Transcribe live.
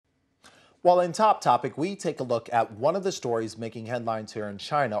Well, in Top Topic, we take a look at one of the stories making headlines here in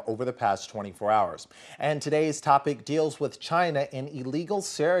China over the past 24 hours. And today's topic deals with China and illegal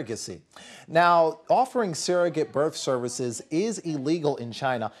surrogacy. Now, offering surrogate birth services is illegal in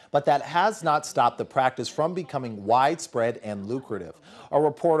China, but that has not stopped the practice from becoming widespread and lucrative. A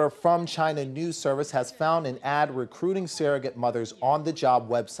reporter from China News Service has found an ad recruiting surrogate mothers on the job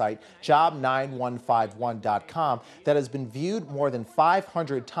website job9151.com that has been viewed more than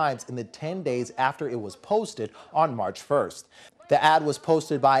 500 times in the 10 days after it was posted on March 1st. The ad was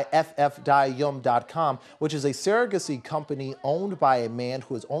posted by ffdayum.com, which is a surrogacy company owned by a man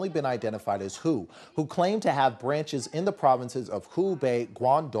who has only been identified as who claimed to have branches in the provinces of Hubei,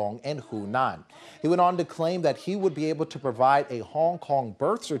 Guangdong, and Hunan. He went on to claim that he would be able to provide a Hong Kong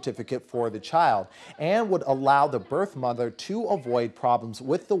birth certificate for the child and would allow the birth mother to avoid problems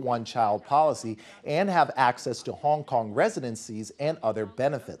with the one-child policy and have access to Hong Kong residencies and other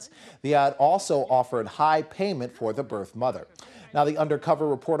benefits. The ad also offered high payment for the birth mother. Now, the undercover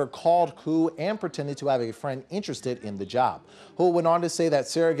reporter called Hu and pretended to have a friend interested in the job. Hu went on to say that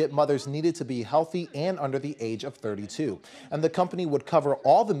surrogate mothers needed to be healthy and under the age of 32, and the company would cover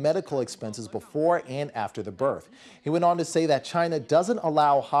all the medical expenses before and after the birth. He went on to say that China doesn't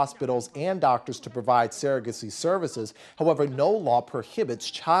allow hospitals and doctors to provide surrogacy services. However, no law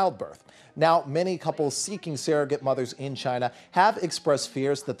prohibits childbirth. Now, many couples seeking surrogate mothers in China have expressed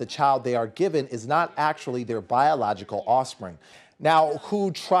fears that the child they are given is not actually their biological offspring. Now,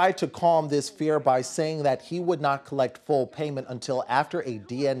 Hu tried to calm this fear by saying that he would not collect full payment until after a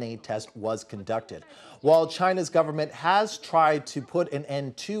DNA test was conducted. While China's government has tried to put an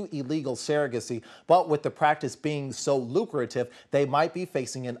end to illegal surrogacy, but with the practice being so lucrative, they might be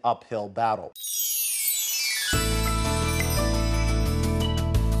facing an uphill battle.